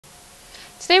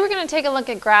Today we're going to take a look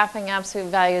at graphing absolute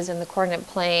values in the coordinate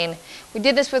plane. We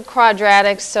did this with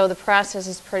quadratics, so the process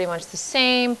is pretty much the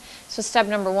same. So step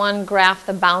number 1, graph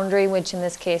the boundary, which in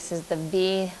this case is the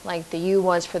v, like the u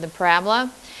was for the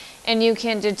parabola. And you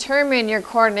can determine your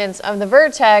coordinates of the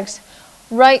vertex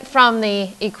right from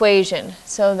the equation.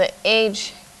 So the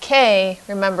hk,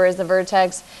 remember, is the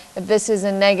vertex. If this is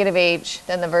a negative h,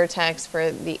 then the vertex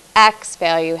for the x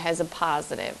value has a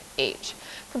positive h.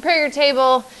 Prepare your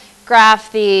table.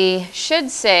 Graph the,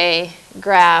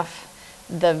 graph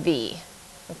the v,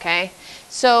 okay?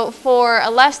 So for a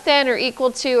less than or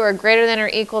equal to or greater than or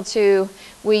equal to,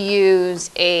 we use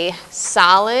a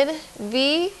solid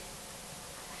v,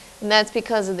 and that's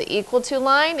because of the equal to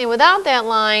line. And without that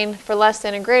line, for less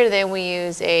than or greater than, we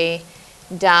use a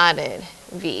dotted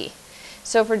v.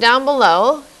 So for down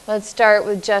below, let's start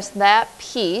with just that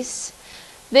piece.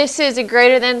 This is a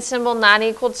greater than symbol, not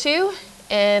equal to.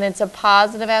 And it's a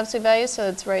positive absolute value, so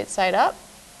it's right side up.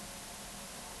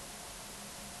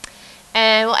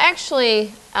 And well,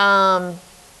 actually, I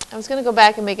was going to go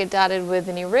back and make it dotted with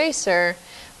an eraser,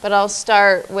 but I'll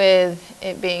start with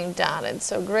it being dotted.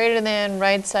 So greater than,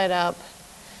 right side up.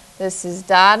 This is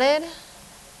dotted.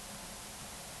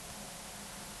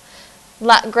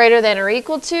 Greater than or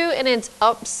equal to, and it's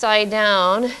upside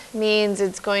down, means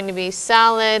it's going to be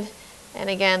solid. And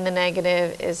again, the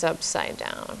negative is upside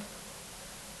down.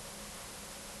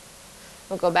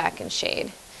 We'll go back and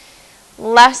shade.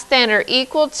 Less than or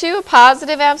equal to a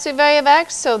positive absolute value of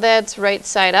x, so that's right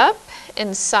side up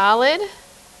and solid.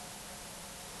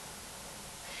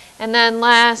 And then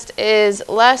last is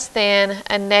less than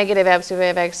a negative absolute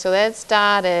value of x, so that's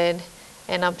dotted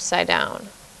and upside down.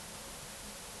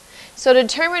 So to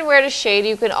determine where to shade,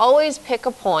 you can always pick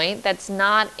a point that's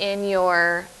not in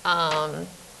your,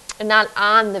 not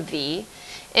on the v.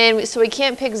 And so we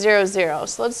can't pick 0, 0.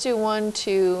 So let's do 1,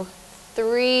 2,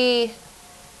 3,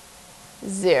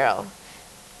 0.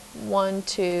 1,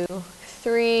 2,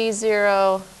 3,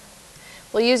 0.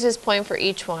 We'll use this point for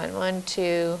each one. 1,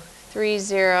 2, 3,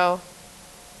 0.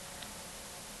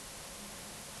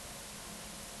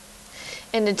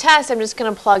 And to test, I'm just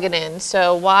going to plug it in.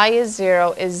 So y is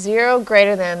 0. Is 0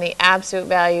 greater than the absolute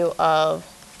value of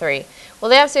 3? Well,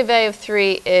 the absolute value of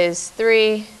 3 is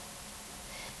 3.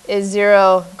 Is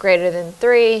 0 greater than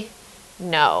 3?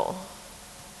 No.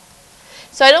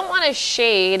 So I don't want to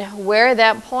shade where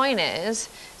that point is.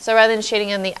 So rather than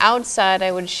shading on the outside, I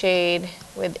would shade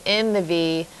within the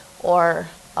v or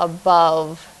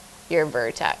above your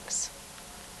vertex.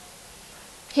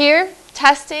 Here,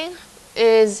 testing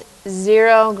is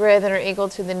 0 greater than or equal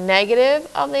to the negative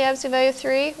of the absolute value of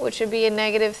 3, which would be a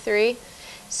negative 3.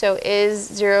 So is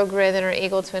 0 greater than or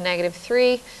equal to a negative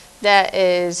 3? That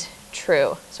is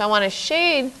true. So I want to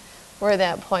shade where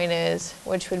that point is,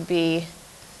 which would be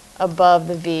above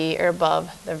the v or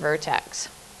above the vertex.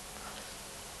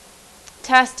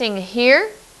 Testing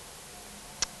here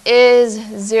is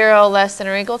 0 less than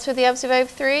or equal to the absolute value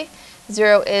of 3.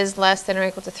 0 is less than or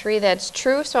equal to 3. That's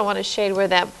true, so I want to shade where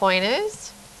that point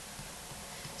is.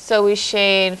 So we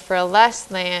shade for less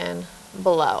than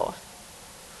below.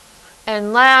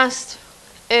 And last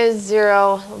is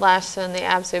 0 less than the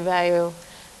absolute value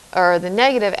or the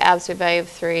negative absolute value of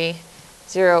 3.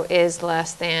 0 is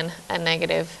less than a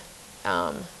negative.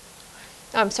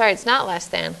 I'm sorry, it's not less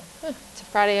than. It's a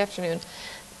Friday afternoon.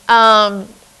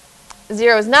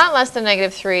 0 is not less than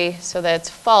negative 3, so that's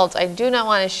false. I do not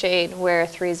want to shade where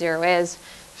 3, 0 is,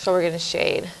 so we're going to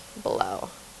shade below.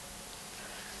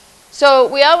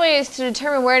 So we always, to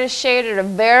determine where to shade or to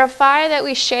verify that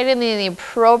we shaded in the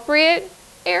appropriate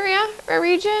area or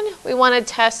region, we want to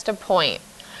test a point.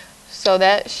 So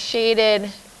that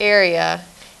shaded area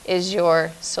is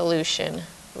your solution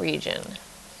region.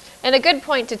 And a good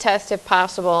point to test, if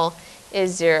possible,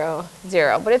 is 0,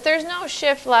 0. But if there's no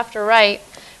shift left or right,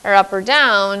 or up or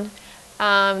down,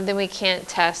 then we can't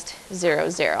test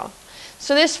 0, 0.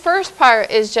 So this first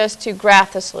part is just to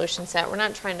graph the solution set. We're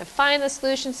not trying to find the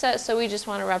solution set, so we just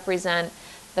want to represent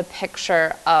the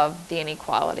picture of the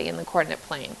inequality in the coordinate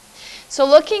plane. So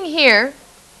looking here,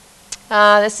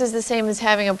 this is the same as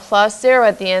having a plus 0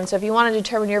 at the end. So if you want to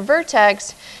determine your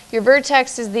vertex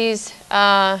is these,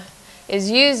 is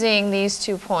using these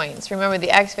 2 points. Remember,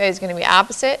 the x value is going to be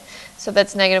opposite, so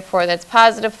that's negative 4, that's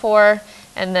positive 4,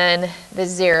 and then the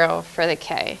 0 for the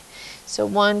k. So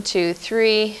 1, 2,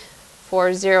 3,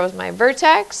 4, 0 is my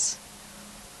vertex.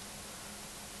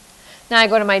 Now I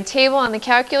go to my table on the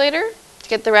calculator to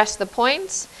get the rest of the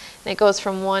points, and it goes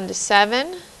from 1 to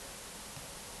 7.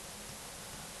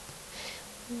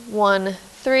 1,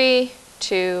 3,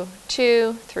 2,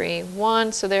 2, 3,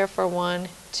 1, so therefore 1,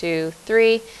 2,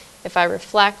 3. if I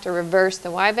reflect or reverse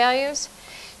the y values.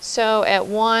 So at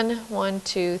 1, 1,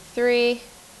 2, 3,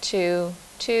 2,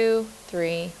 2,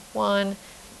 3, 1,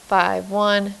 5,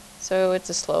 1, so it's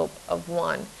a slope of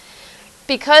 1.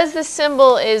 Because the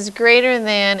symbol is greater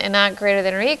than and not greater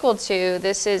than or equal to,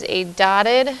 this is a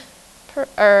dotted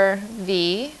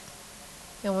V,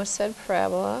 I almost said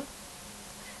parabola.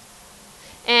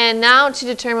 And now to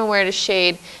determine where to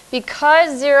shade,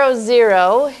 because 0,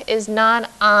 0 is not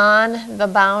on the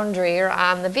boundary or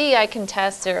on the V, I can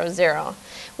test 0, 0.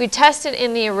 We tested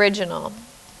in the original.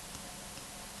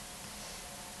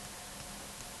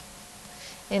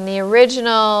 In the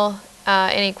original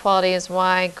inequality is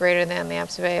y greater than the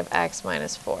absolute value of x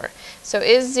minus 4. So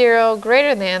is 0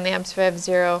 greater than the absolute value of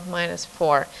 0 minus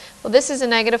 4? Well, this is a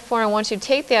negative 4, and once you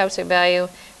take the absolute value,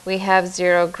 we have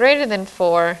 0 greater than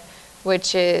 4,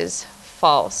 which is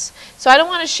false. So I don't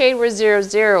want to shade where 0,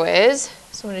 0 is,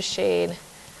 so I'm going to shade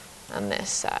on this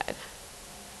side.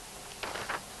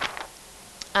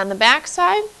 On the back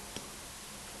side,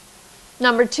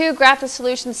 number 2, graph the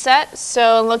solution set.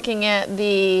 So looking at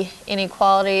the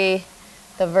inequality,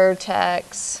 the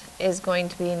vertex is going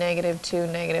to be -2,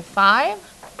 -5.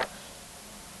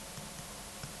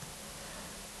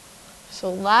 So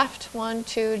left 1,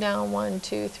 2, down 1,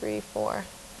 2, 3, 4,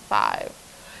 5.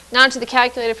 Now to the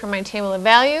calculator for my table of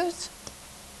values.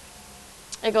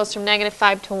 It goes from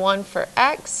 -5 to 1 for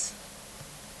x.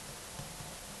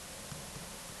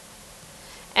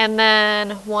 And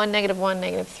then 1, -1,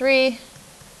 -3.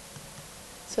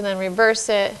 So then reverse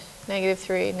it,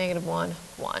 -3, -1,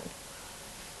 1.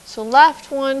 So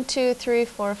left 1, 2, 3,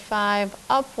 4, 5,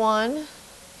 up 1,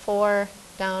 4,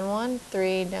 down 1,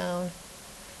 3, down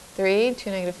 3, 2,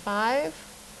 -5,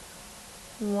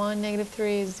 1,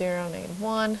 -3, 0,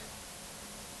 -1.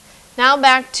 Now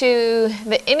back to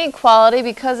the inequality,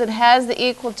 because it has the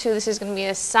equal to, this is going to be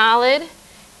a solid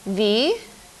V.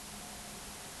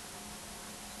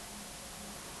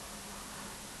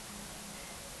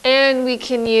 And we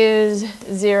can use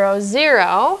 0,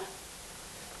 0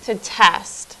 to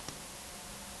test,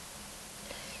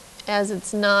 as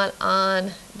it's not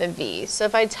on the V. So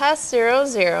if I test 0,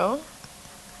 0,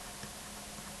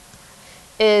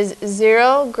 is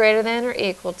 0 greater than or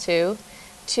equal to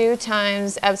 2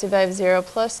 times absolute value of 0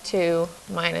 plus 2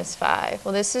 minus 5.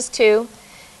 Well, this is 2,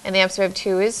 and the absolute value of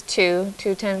 2 is 2.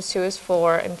 2 times 2 is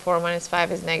 4, and 4 minus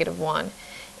 5 is -1.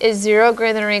 Is 0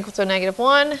 greater than or equal to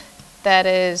 -1? That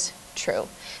is true.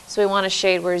 So we want to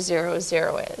shade where 0,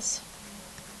 0 is.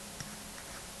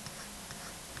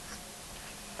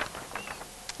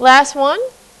 Last one,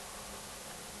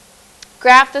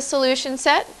 graph the solution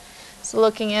set. So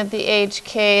looking at the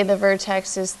HK, the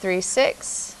vertex is 3,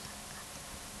 6.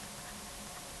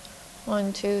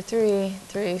 1, 2, 3,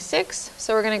 3, 6.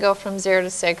 So we're going to go from 0 to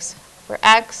 6 for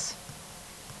x.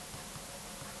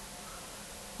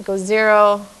 We go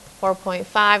 0,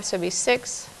 4.5, so it'd be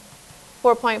 6.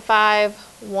 4.5,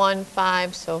 1,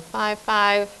 5, so 5,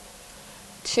 5.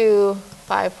 2,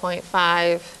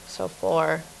 5.5, so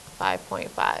 4,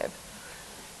 5.5.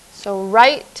 So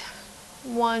right,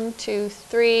 1, 2,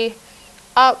 3,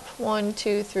 up, 1,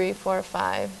 2, 3, 4,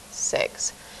 5,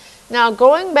 6. Now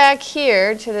going back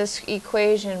here to this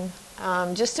equation,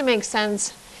 just to make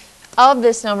sense of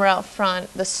this number out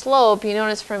front, the slope, you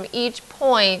notice from each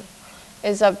point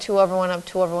is up 2 over 1, up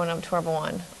 2 over 1, up 2 over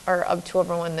 1, or up 2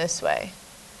 over 1 this way.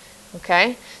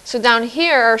 Okay? So down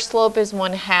here, our slope is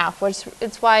 1/2, which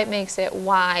it's why it makes it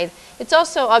wide. It's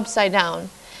also upside down.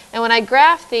 And when I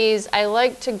graph these, I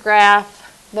like to graph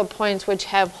the points which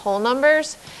have whole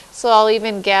numbers. So I'll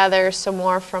even gather some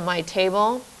more from my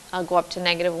table. I'll go up to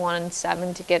 -1 and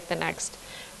 7 to get the next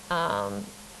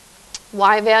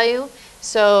y value.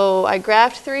 So I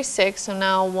graphed 3, 6, so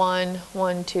now 1,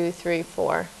 1, 2, 3,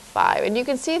 4, 5. And you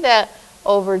can see that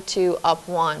over 2, up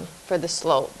 1 for the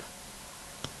slope.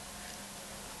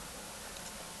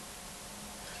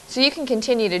 So you can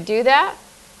continue to do that.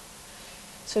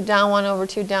 So down 1 over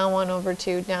 2, down 1 over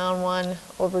 2, down 1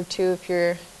 over 2 if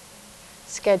you're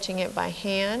sketching it by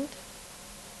hand.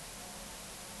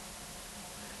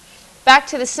 Back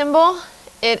to the symbol,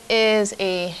 it is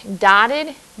a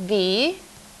dotted V.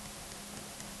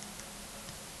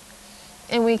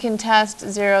 And we can test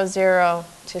 0, 0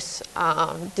 to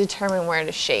determine where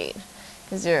to shade.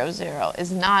 0, 0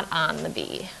 is not on the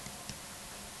V.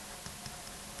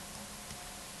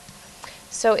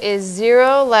 So is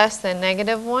 0 less than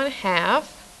 -1/2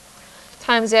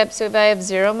 times the absolute value of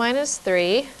 0 minus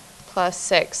 3 plus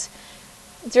 6.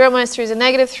 0 minus 3 is a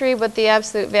 -3, but the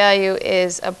absolute value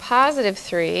is a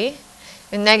 +3.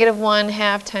 And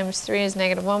 -1/2 times 3 is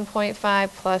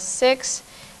 -1.5 plus 6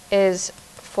 is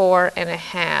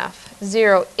 4.5.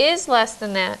 0 is less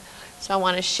than that, so I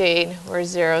want to shade where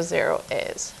 0, 0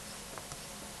 is.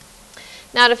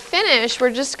 Now to finish,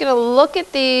 we're just going to look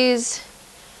at these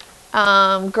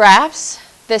graphs.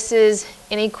 This is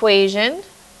an equation,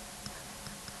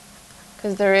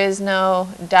 because there is no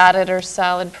dotted or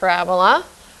solid parabola,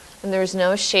 and there's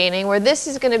no shading, where this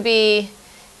is going to be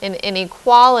an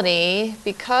inequality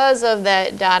because of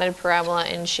that dotted parabola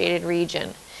and shaded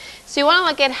region. So you want to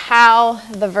look at how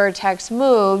the vertex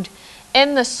moved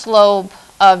in the slope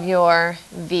of your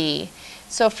V.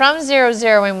 So from 0,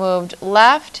 0, we moved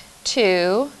left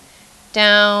 2,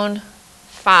 down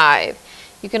 5.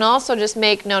 You can also just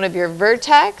make note of your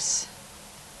vertex,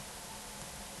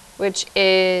 which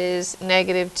is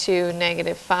 -2,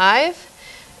 -5.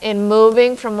 In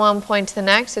moving from one point to the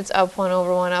next, it's up 1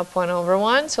 over 1, up 1 over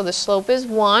 1. So the slope is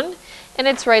 1, and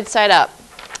it's right side up.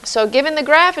 So given the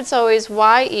graph, it's always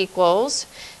y equals.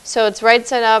 So it's right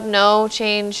side up, no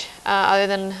change other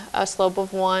than a slope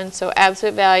of 1. So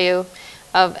absolute value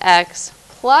of x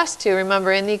plus 2.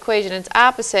 Remember, in the equation, it's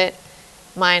opposite,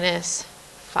 minus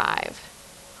 5.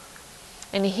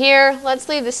 And here, let's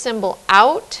leave the symbol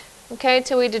out, okay,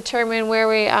 till we determine where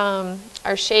we are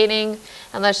shading.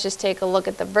 And let's just take a look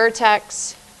at the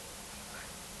vertex,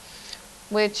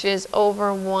 which is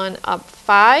over 1 up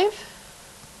 5.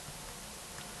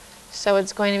 So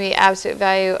it's going to be absolute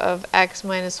value of x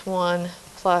minus 1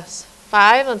 plus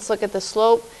 5. Let's look at the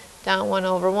slope, down 1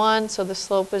 over 1. So the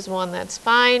slope is 1, that's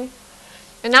fine.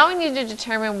 And now we need to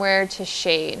determine where to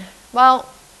shade. Well,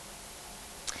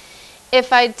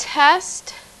 if I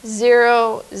test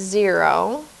 0,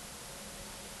 0,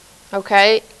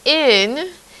 okay,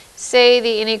 in, say,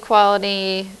 the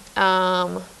inequality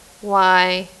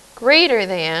y greater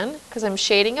than, because I'm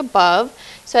shading above,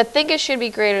 so I think it should be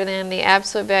greater than the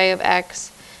absolute value of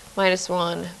x minus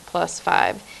 1 plus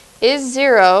 5. Is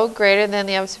 0 greater than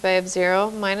the absolute value of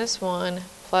 0 minus 1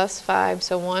 plus 5?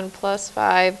 So 1 plus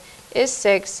 5 is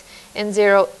 6, and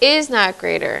 0 is not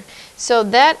greater. So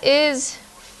that is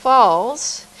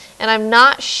false, and I'm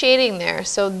not shading there.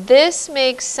 So this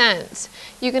makes sense.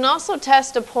 You can also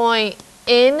test a point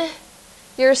in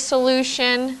your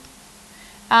solution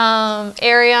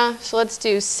area. So let's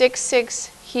do 6, 6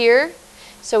 here,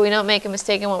 so we don't make a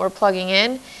mistake in what we're plugging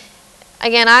in.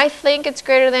 Again, I think it's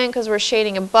greater than because we're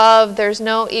shading above. There's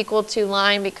no equal to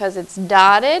line because it's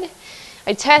dotted.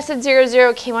 I tested 0,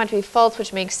 0, came out to be false,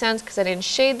 which makes sense because I didn't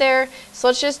shade there. So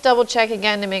let's just double check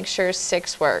again to make sure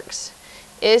 6 works.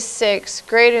 Is 6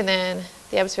 greater than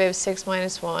the absolute value of 6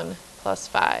 minus 1 plus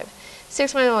 5?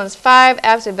 6 minus 1 is 5,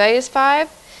 absolute value is 5,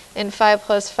 and 5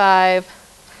 plus 5,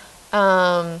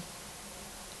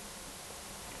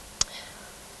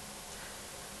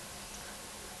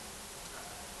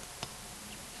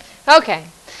 okay,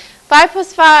 5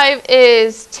 plus 5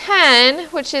 is 10,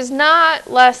 which is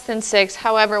not less than 6.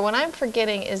 However, what I'm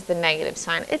forgetting is the negative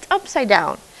sign. It's upside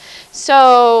down.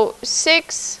 So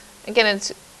 6, again,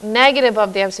 it's negative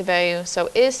of the absolute value. So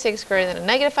is 6 greater than a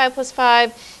negative 5 plus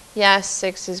 5? Yes,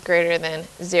 6 is greater than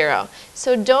 0.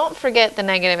 So don't forget the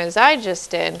negative as I just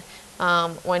did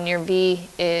when your V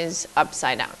is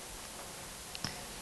upside down.